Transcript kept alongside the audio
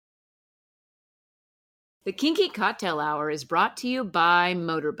The Kinky Cocktail Hour is brought to you by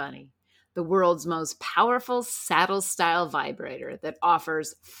Motor Bunny, the world's most powerful saddle-style vibrator that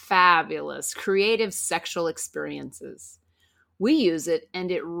offers fabulous, creative sexual experiences. We use it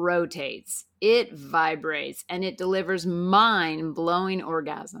and it rotates, it vibrates, and it delivers mind-blowing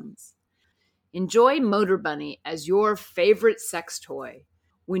orgasms. Enjoy Motor Bunny as your favorite sex toy.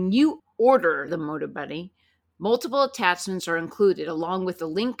 When you order the Motor Bunny, multiple attachments are included along with the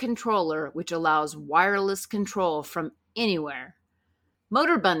Link controller, which allows wireless control from anywhere.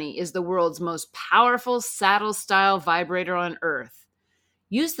 Motor Bunny is the world's most powerful saddle-style vibrator on Earth.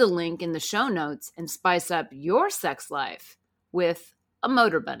 Use the link in the show notes and spice up your sex life with a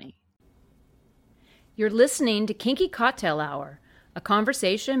Motor Bunny. You're listening to Kinky Cocktail Hour, a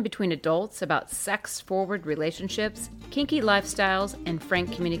conversation between adults about sex-forward relationships, kinky lifestyles, and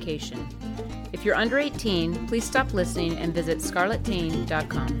frank communication. If you're under 18, please stop listening and visit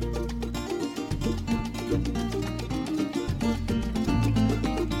scarletteen.com.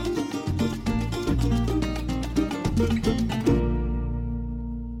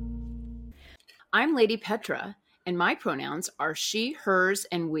 I'm Lady Petra, and my pronouns are she, hers,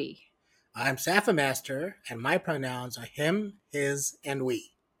 and we. I'm Safa Master, and my pronouns are him, his, and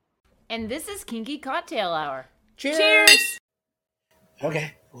we. And this is Kinky Cocktail Hour. Cheers! Cheers!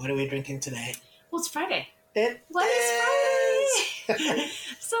 Okay, what are we drinking today? Well, it's Friday. What is Friday?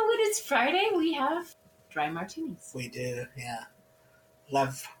 So when it's Friday, we have dry martinis. We do, yeah.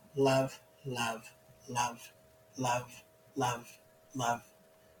 Love, love, love, love, love, love, love.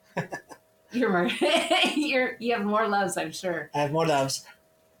 You have more loves, I'm sure. I have more loves,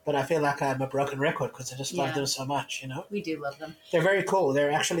 but I feel like I'm a broken record because I just love them so much, you know? We do love them. They're very cool.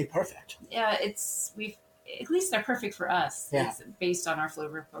 They're actually perfect. Yeah, at least they're perfect for us. Yeah. It's based on our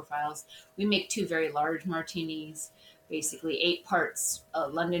flavor profiles. We make 2 very large martinis, basically 8 parts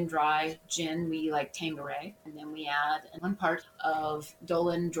London Dry gin, we like Tanqueray, and then we add 1 part of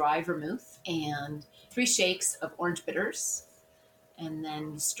Dolan Dry Vermouth and 3 shakes of orange bitters, and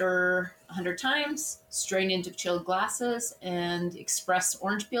then stir 100 times, strain into chilled glasses, and express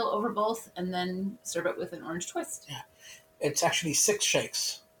orange peel over both, and then serve it with an orange twist. Yeah, it's actually 6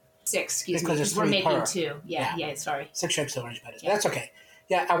 shakes. 6, excuse me, Because because we're 3 making per. 2. Yeah, sorry. 6 shakes of orange bitters. Yeah. That's okay.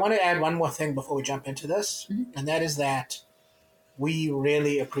 Yeah, I want to add one more thing before we jump into this, and that is that we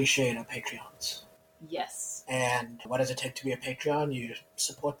really appreciate our Patreons. Yes. And what does it take to be a Patreon? You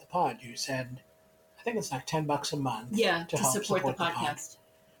support the pod. You send, I think it's like $10 a month. To help support the podcast.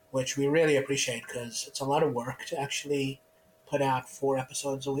 Which we really appreciate because it's a lot of work to actually put out 4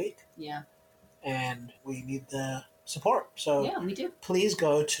 episodes a week. Yeah. And we need the support. So yeah, we do. Please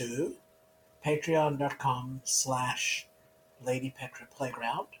go to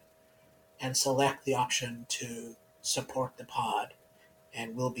patreon.com/LadyPetraPlayground and select the option to support the pod.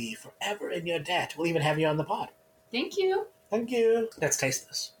 And we'll be forever in your debt. We'll even have you on the pod. Thank you. Thank you. Let's taste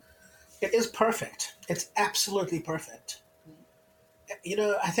this. It is perfect. It's absolutely perfect. You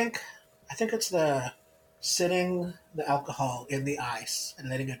know, I think it's the sitting the alcohol in the ice and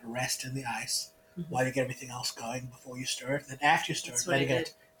letting it rest in the ice while you get everything else going before you stir it. Then after you stir it, letting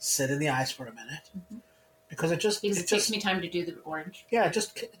it sit in the ice for a minute. Because it takes me time to do the orange. Yeah, it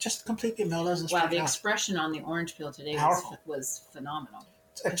just completely mellows and wow, the expression on the orange peel today was phenomenal.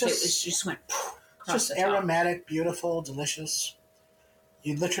 It just went across just aromatic, beautiful, delicious.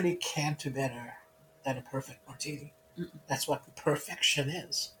 You literally can't do better than a perfect martini. That's what perfection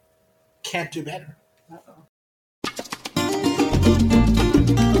is. Can't do better. Uh-oh.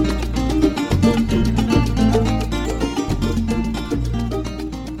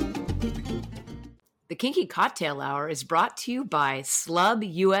 The Kinky Cocktail Hour is brought to you by Slub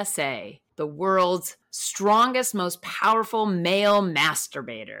USA, the world's strongest, most powerful male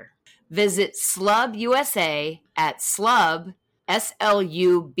masturbator. Visit Slub USA at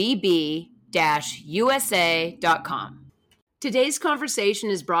slubb-usa.com. Today's conversation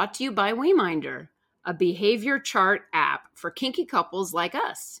is brought to you by WeMinder, a behavior chart app for kinky couples like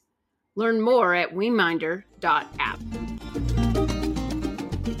us. Learn more at weminder.app.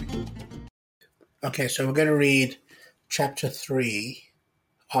 Okay, so we're going to read Chapter 3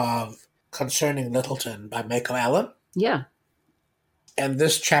 of Concerning Littleton by Michael Allen. Yeah. And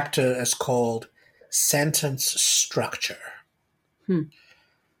this chapter is called Sentence Structure.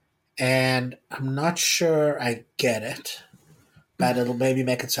 And I'm not sure I get it, but it'll maybe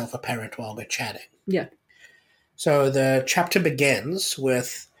make itself apparent while we're chatting. Yeah. So the chapter begins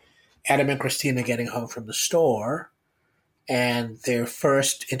with Adam and Christina getting home from the store, and their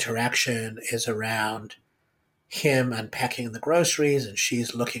first interaction is around him unpacking the groceries, and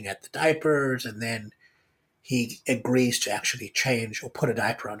she's looking at the diapers, and then he agrees to actually change or put a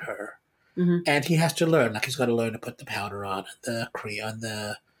diaper on her. And he has to learn, like he's got to learn to put the powder on, the cream on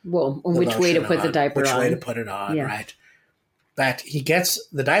the which way to put the diaper on. Which way to put it on, Yeah. right? But he gets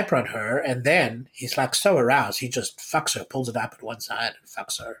the diaper on her, and then he's like so aroused, he just fucks her, pulls it up at one side and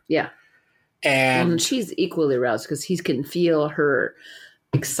fucks her. Yeah. And she's equally aroused because he can feel her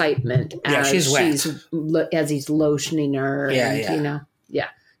excitement as she's wet. as he's lotioning her. Yeah, and, yeah. You know, yeah.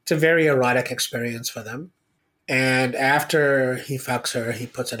 It's a very erotic experience for them. And after he fucks her, he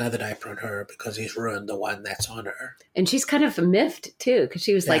puts another diaper on her because he's ruined the one that's on her. And she's kind of miffed too because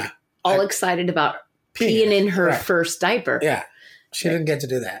she was like all excited about peeing in her first diaper. Yeah, she didn't get to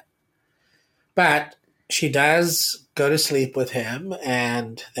do that. But she does go to sleep with him,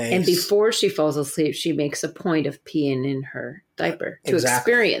 and before she falls asleep, she makes a point of peeing in her diaper to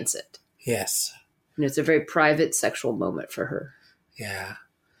experience it. Yes. And it's a very private sexual moment for her. Yeah.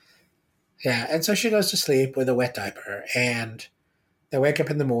 Yeah, and so she goes to sleep with a wet diaper, and they wake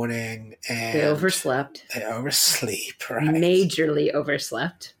up in the morning, and they overslept. They oversleep, right? Majorly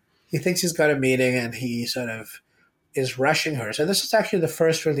overslept. He thinks he's got a meeting, and he sort of is rushing her. So this is actually the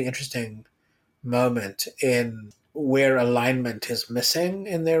first really interesting moment in where alignment is missing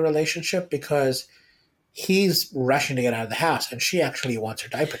in their relationship, because he's rushing to get out of the house, and she actually wants her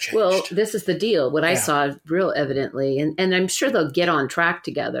diaper changed. Well, this is the deal. What I saw real evidently, and I'm sure they'll get on track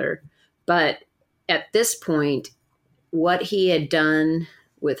together, but at this point, what he had done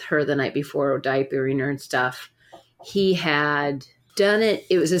with her the night before, diapering her and stuff, he had done it.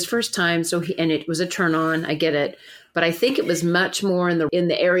 It was his first time, and it was a turn on. I get it, but I think it was much more in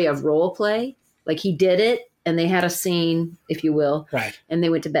the area of role play. Like he did it, and they had a scene, if you will, right? And they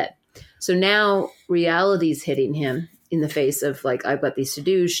went to bed. So now reality's hitting him in the face of like, I've got these to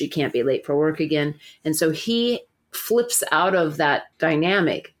do. She can't be late for work again, and so he flips out of that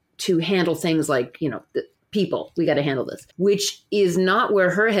dynamic to handle things like, the people, we got to handle this, which is not where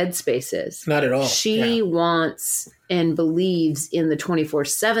her headspace is. Not at all. She wants and believes in the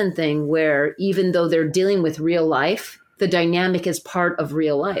 24/7 thing, where even though they're dealing with real life, the dynamic is part of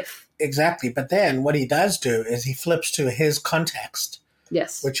real life. Exactly. But then what he does do is he flips to his context.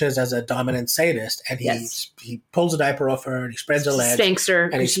 Yes. Which is as a dominant sadist, and he pulls a diaper off her, and he spreads her legs. Spanks her.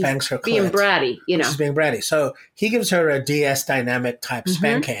 And he spanks her clit. Being bratty, She's being bratty. So he gives her a DS dynamic type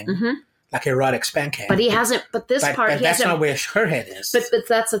spanking, like erotic spanking. But he hasn't, but this part, that's not where her head is. But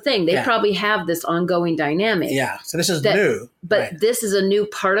that's the thing. They probably have this ongoing dynamic. Yeah. So this is new. But this is a new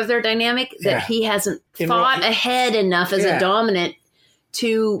part of their dynamic that he hasn't thought ahead enough as a dominant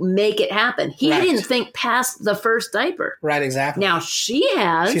to make it happen. He didn't think past the first diaper. Right, exactly. Now she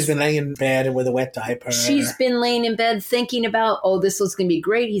has. She's been laying in bed with a wet diaper. She's been laying in bed thinking about, this is going to be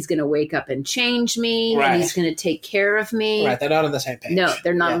great. He's going to wake up and change me. Right. And he's going to take care of me. Right, they're not on the same page. No,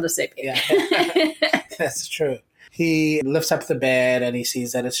 they're not on the same page. Yeah. That's true. He lifts up the bed and he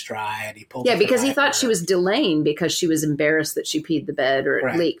sees that it's dry, and he pulls it. Because he thought she was delaying because she was embarrassed that she peed the bed or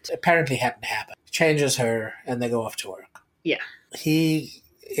it leaked. Apparently hadn't happened. Changes her, and they go off to work. Yeah. He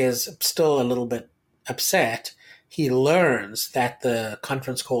is still a little bit upset. He learns that the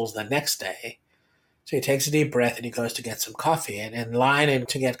conference call's the next day. So he takes a deep breath and he goes to get some coffee. And in line in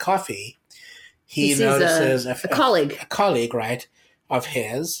to get coffee, he notices a colleague, right, of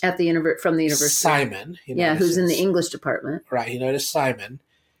his. From the university. Simon. Who's in the English department. Right, he noticed Simon.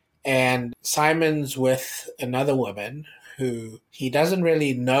 And Simon's with another woman who he doesn't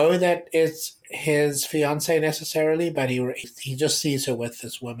really know that it's his fiance necessarily, but he just sees her with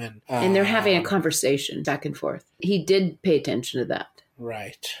this woman. And they're having a conversation back and forth. He did pay attention to that.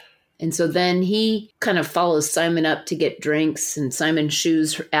 Right. And so then he kind of follows Simon up to get drinks, and Simon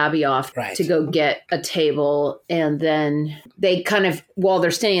shoos Abby off to go get a table. And then they kind of, while they're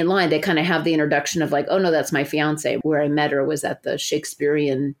standing in line, they kind of have the introduction of like, oh no, that's my fiance. Where I met her was at the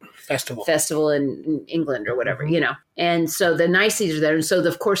Shakespearean festival in England or whatever, And so the niceties are there. And so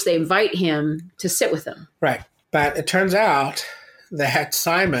of course they invite him to sit with them. Right. But it turns out that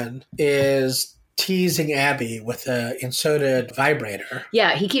Simon is teasing Abby with an inserted vibrator.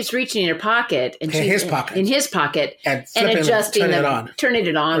 Yeah, he keeps reaching in her pocket. And in his pocket. And adjusting turning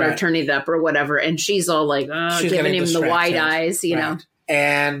it on or turning it up or whatever. And she's all like, giving him the wide eyes, know.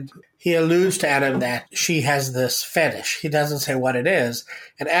 And he alludes to Adam that she has this fetish. He doesn't say what it is.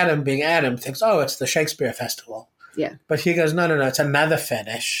 And Adam, being Adam, thinks, it's the Shakespeare Festival. Yeah. But he goes, no, it's another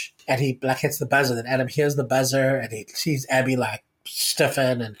fetish. And he hits the buzzer. Then Adam hears the buzzer and he sees Abby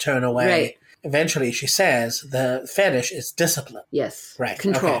stiffen and turn away. Right. Eventually, she says the fetish is discipline. Yes. Right.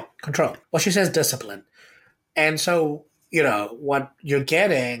 Control. Okay. Control. Well, she says discipline. And so, what you're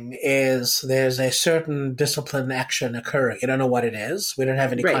getting is there's a certain discipline action occurring. You don't know what it is. We don't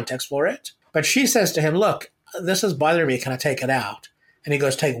have any context for it. But she says to him, look, this is bothering me. Can I take it out? And he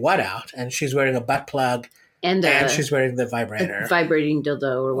goes, take what out? And she's wearing a butt plug And she's wearing the vibrator. a vibrating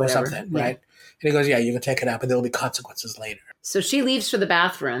dildo or whatever. Something, right? And he goes, yeah, you can take it out, but there will be consequences later. So she leaves for the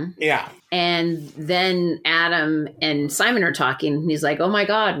bathroom. Yeah. And then Adam and Simon are talking. And he's like, oh my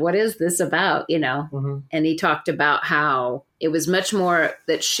God, what is this about? And he talked about how it was much more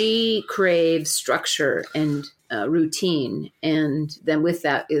that she craves structure and routine. And then with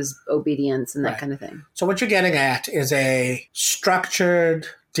that is obedience and that kind of thing. So what you're getting at is a structured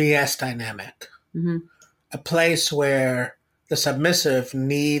DS dynamic. A place where the submissive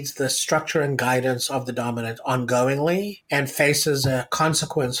needs the structure and guidance of the dominant ongoingly and faces a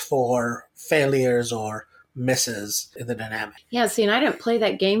consequence for failures or misses in the dynamic. Yeah, see, and I don't play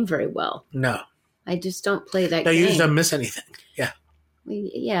that game very well. No. I just don't play that game. You just don't miss anything. Yeah.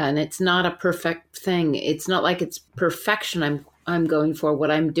 Yeah, and it's not a perfect thing. It's not like it's perfection I'm going for. What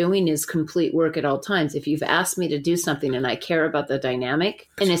I'm doing is complete work at all times. If you've asked me to do something and I care about the dynamic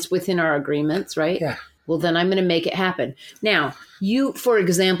and it's within our agreements, right? Yeah. Well, then I'm going to make it happen. Now, you, for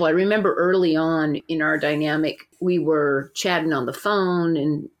example, I remember early on in our dynamic, we were chatting on the phone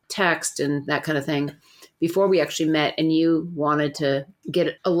and text and that kind of thing before we actually met. And you wanted to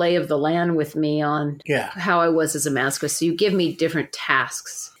get a lay of the land with me on how I was as a masochist. So you give me different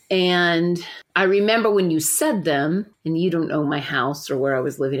tasks. And I remember when you said them, and you don't know my house or where I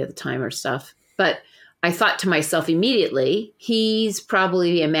was living at the time or stuff, but I thought to myself immediately, he's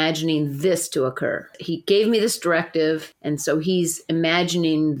probably imagining this to occur. He gave me this directive, and so he's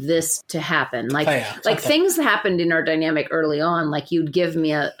imagining this to happen. Like things that happened in our dynamic early on, like you'd give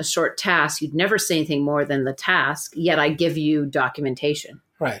me a short task. You'd never say anything more than the task, yet I give you documentation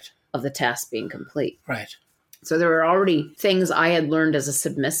of the task being complete. Right. So there were already things I had learned as a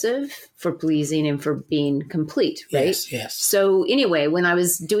submissive for pleasing and for being complete, right? Yes. So anyway, when I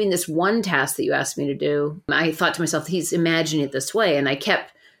was doing this one task that you asked me to do, I thought to myself, he's imagining it this way. And I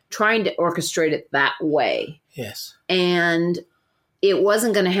kept trying to orchestrate it that way. Yes. And it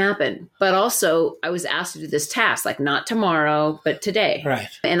wasn't going to happen. But also, I was asked to do this task, like not tomorrow, but today. Right.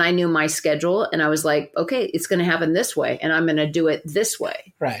 And I knew my schedule. And I was like, okay, it's going to happen this way. And I'm going to do it this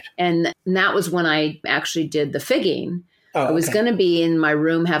way. Right. And that was when I actually did the figging. I was going to be in my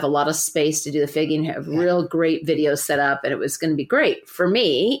room, have a lot of space to do the figging, have real great videos set up. And it was going to be great for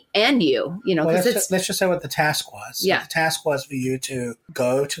me and you, well, let's just say what the task was. So the task was for you to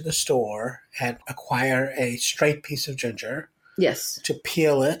go to the store and acquire a straight piece of ginger. Yes. To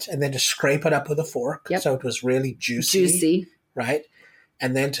peel it and then to scrape it up with a fork. Yep. So it was really juicy. Right.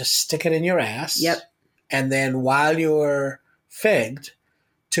 And then to stick it in your ass. Yep. And then while you were figged,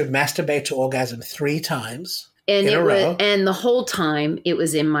 to masturbate to orgasm 3 times in a row. And the whole time it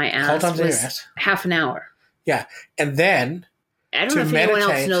was in my ass. The whole time's in your ass. Half an hour. Yeah. And then I don't know if anyone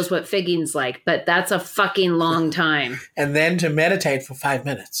else knows what figging's like, but that's a fucking long time. And then to meditate for 5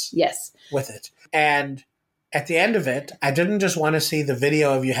 minutes. Yes. With it. And at the end of it, I didn't just want to see the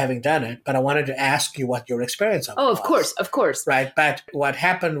video of you having done it, but I wanted to ask you what your experience of it was. Of course. Right. But what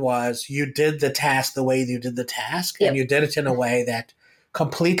happened was you did the task the way you did the task, and you did it in a way that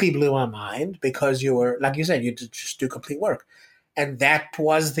completely blew my mind because you were, like you said, you did just do complete work. And that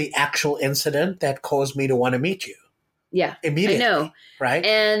was the actual incident that caused me to want to meet you. Yeah. Immediately. I know. Right.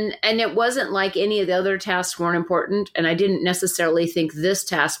 And it wasn't like any of the other tasks weren't important. And I didn't necessarily think this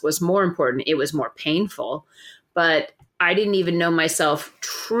task was more important. It was more painful. But I didn't even know myself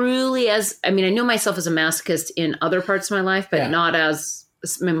truly I knew myself as a masochist in other parts of my life, but not as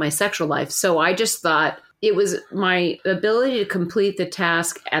in my sexual life. So I just thought it was my ability to complete the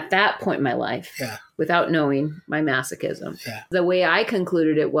task at that point in my life without knowing my masochism. Yeah. The way I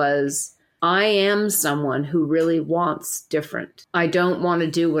concluded it was, I am someone who really wants different. I don't want to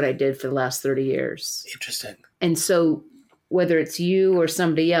do what I did for the last 30 years. Interesting. And so whether it's you or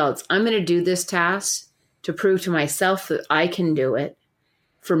somebody else, I'm going to do this task to prove to myself that I can do it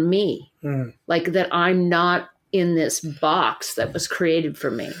for me. Like that I'm not in this box that was created for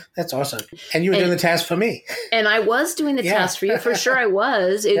me. That's awesome. And you were doing the task for me. And I was doing the task for you. For sure I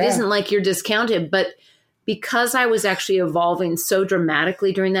was. It isn't like you're discounted, but because I was actually evolving so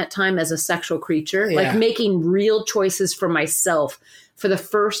dramatically during that time as a sexual creature, like making real choices for myself for the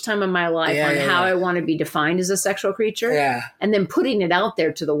first time in my life on how I want to be defined as a sexual creature, and then putting it out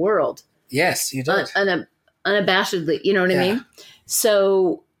there to the world. Yes, you did. Unabashedly, you know what I mean?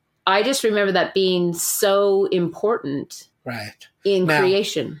 So I just remember that being so important in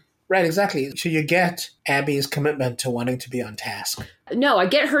creation. Right, exactly. So you get Abby's commitment to wanting to be on task. No, I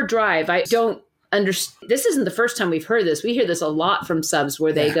get her drive. I don't understand. This isn't the first time we've heard this. We hear this a lot from subs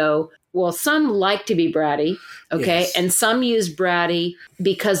where they go, well, some like to be bratty, okay? Yes. And some use bratty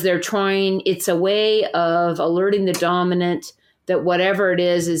because they're trying, it's a way of alerting the dominant that whatever it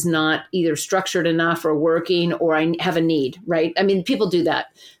is not either structured enough or working, or I have a need, right? I mean, people do that,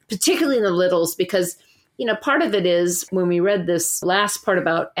 particularly in the littles, because, part of it is when we read this last part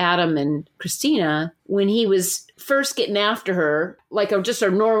about Adam and Christina, when he was first getting after her, like just a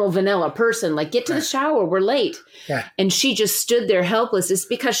normal vanilla person, like, get to the shower, we're late. Yeah. And she just stood there helpless. It's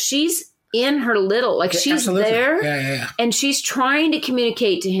because she's in her little, like, she's absolutely. there. Yeah. And she's trying to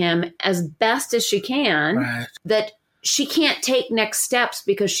communicate to him as best as she can that she can't take next steps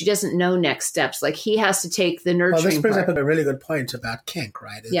because she doesn't know next steps. Like, he has to take the nurturing. Well, this brings part. up a really good point about kink,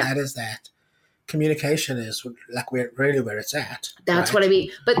 right? That is that communication is like really where it's at. That's what I mean.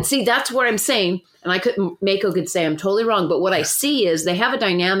 But see, that's what I'm saying. And Mako could say I'm totally wrong. But what I see is they have a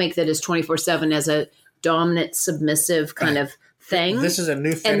dynamic that is 24/7 as a dominant, submissive kind of thing. This is a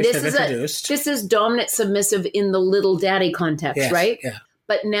new fetish they've introduced. This is dominant, submissive in the little daddy context, right? Yeah.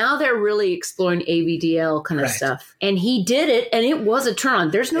 But now they're really exploring ABDL kind of stuff. And he did it, and it was a turn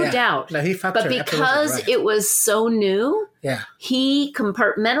on. There's no doubt. No, he fucked But her. because it was so new, he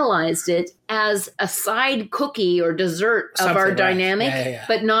compartmentalized it as a side cookie or dessert of our dynamic,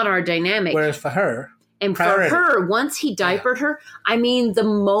 but not our dynamic. Whereas for her... And priority. For her, once he diapered her, I mean, the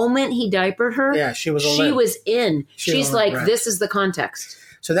moment he diapered her, she was in. She's like, this is the context.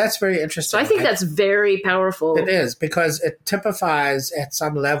 So that's very interesting. So I think that's very powerful. It is, because it typifies at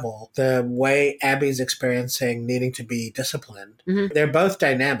some level the way Abby's experiencing needing to be disciplined. Mm-hmm. They're both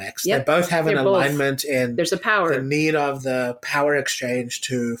dynamics. They both have an alignment in there's a power. The need of the power exchange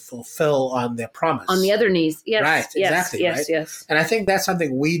to fulfill on their promise. On the other knees. Yes. Right, exactly. Yes. And I think that's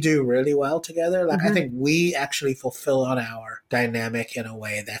something we do really well together. Like, I think we actually fulfill on our dynamic in a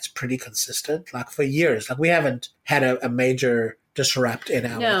way that's pretty consistent. Like, for years, like, we haven't had a major disrupt in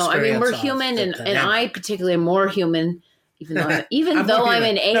our experience. I mean, we're human, and I particularly am more human, even though I'm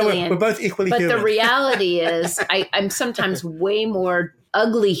an alien. We're both equally human. But the reality is, I'm sometimes way more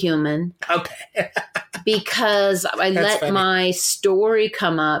ugly human. Okay. Because I let my story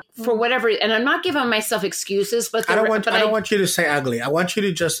come up for whatever, and I'm not giving myself excuses, but I don't want you to say ugly. I want you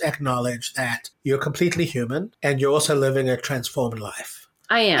to just acknowledge that you're completely human, and you're also living a transformed life.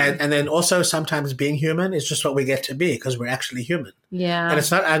 I am. And then also sometimes being human is just what we get to be because we're actually human. Yeah. And it's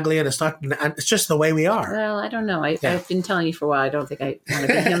not ugly, and it's just the way we are. Well, I don't know. I've been telling you for a while. I don't think I want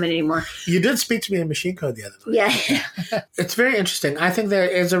to be human anymore. You did speak to me in Machine Code the other night. Yeah. It's very interesting. I think there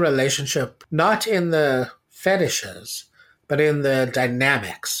is a relationship, not in the fetishes, but in the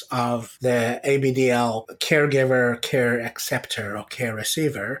dynamics of the ABDL caregiver, care acceptor, or care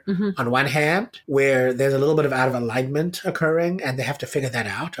receiver, on one hand, where there's a little bit of out of alignment occurring and they have to figure that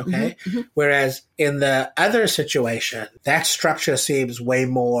out, okay? Whereas in the other situation, that structure seems way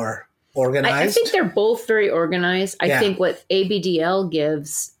more organized. I think they're both very organized. I think what ABDL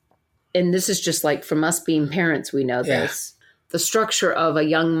gives, and this is just like from us being parents, we know this. The structure of a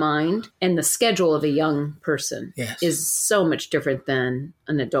young mind and the schedule of a young person is so much different than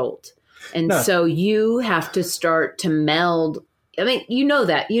an adult. And so you have to start to meld. I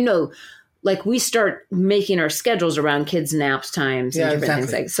mean, like we start making our schedules around kids' naps times and different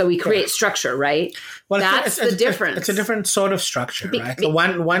things like so we create structure, right? Well, that's the difference. It's a different sort of structure, right? The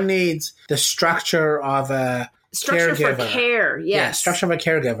one needs the structure of a structure caregiver. For care, yes. Yeah, structure of a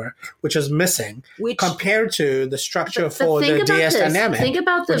caregiver, which is missing compared to the structure for the DS dynamic. Think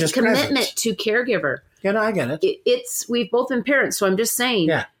about the commitment to caregiver. Yeah, no, I get it. We've both been parents, so I'm just saying,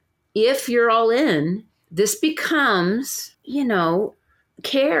 if you're all in, this becomes,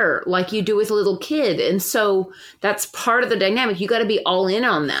 care like you do with a little kid. And so that's part of the dynamic. You got to be all in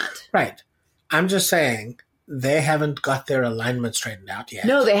on that. Right. I'm just saying they haven't got their alignment straightened out yet.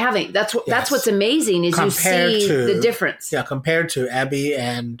 No, they haven't. That's what's amazing is compared you see the difference. Yeah, compared to Abby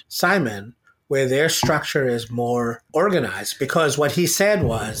and Simon, where their structure is more organized. Because what he said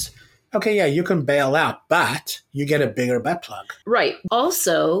was, okay, yeah, you can bail out, but you get a bigger butt plug. Right.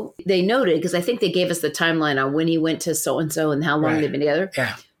 Also, they noted, because I think they gave us the timeline on when he went to so-and-so and how long they've been together.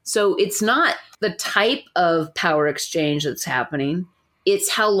 Yeah. So it's not the type of power exchange that's happening.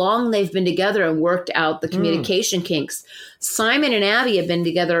 It's how long they've been together and worked out the communication kinks. Simon and Abby have been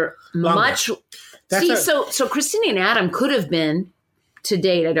together much. So Christina and Adam could have been to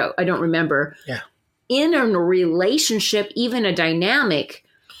date. I don't remember. Yeah. In a relationship, even a dynamic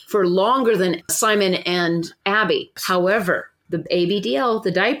for longer than Simon and Abby. However, the ABDL,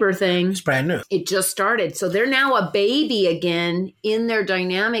 the diaper thing, it's brand new. It just started. So they're now a baby again in their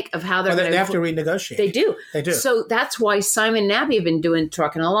dynamic of how they're they have to renegotiate. They do. So that's why Simon and Abby have been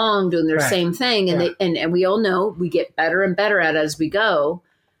trucking along, doing their same thing. And and we all know we get better and better at it as we go.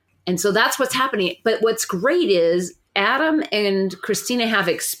 And so that's what's happening. But what's great is Adam and Christina have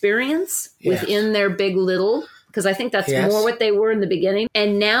experience within their big little. Because I think that's Yes. more what they were in the beginning.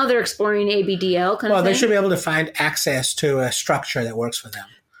 And now they're exploring ABDL kind Well, of they thing. should be able to find access to a structure that works for them.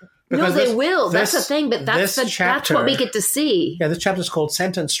 No, Because they this- will. That's the this- thing. But this that's what we get to see. Yeah, this chapter is called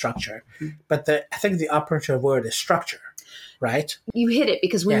sentence structure. But I think the operative word is structure, right? You hit it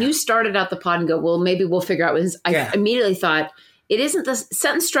because when Yeah. you started out the pod and go, well, maybe we'll figure out what this. I Yeah. immediately thought it isn't the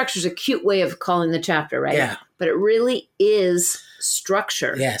sentence structure is a cute way of calling the chapter, right? Yeah. But it really is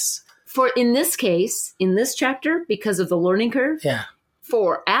structure. Yes. For in this case, in this chapter, because of the learning curve, Yeah.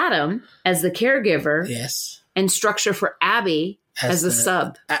 for Adam as the caregiver Yes. and structure for Abby as the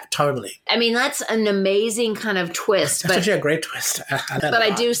sub. Totally. I mean, that's an amazing kind of twist. That's But actually a great twist. but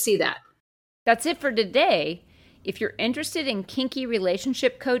I do see that. That's it for today. If you're interested in kinky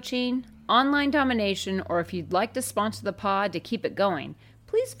relationship coaching, online domination, or if you'd like to sponsor the pod to keep it going,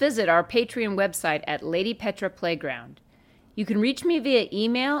 please visit our Patreon website at Lady Petra Playground. You can reach me via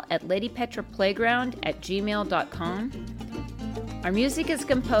email at ladypetraplayground@gmail.com. Our music is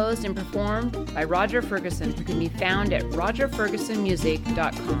composed and performed by Roger Ferguson, who can be found at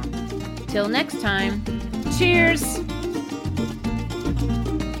rogerfergusonmusic.com. Till next time, cheers!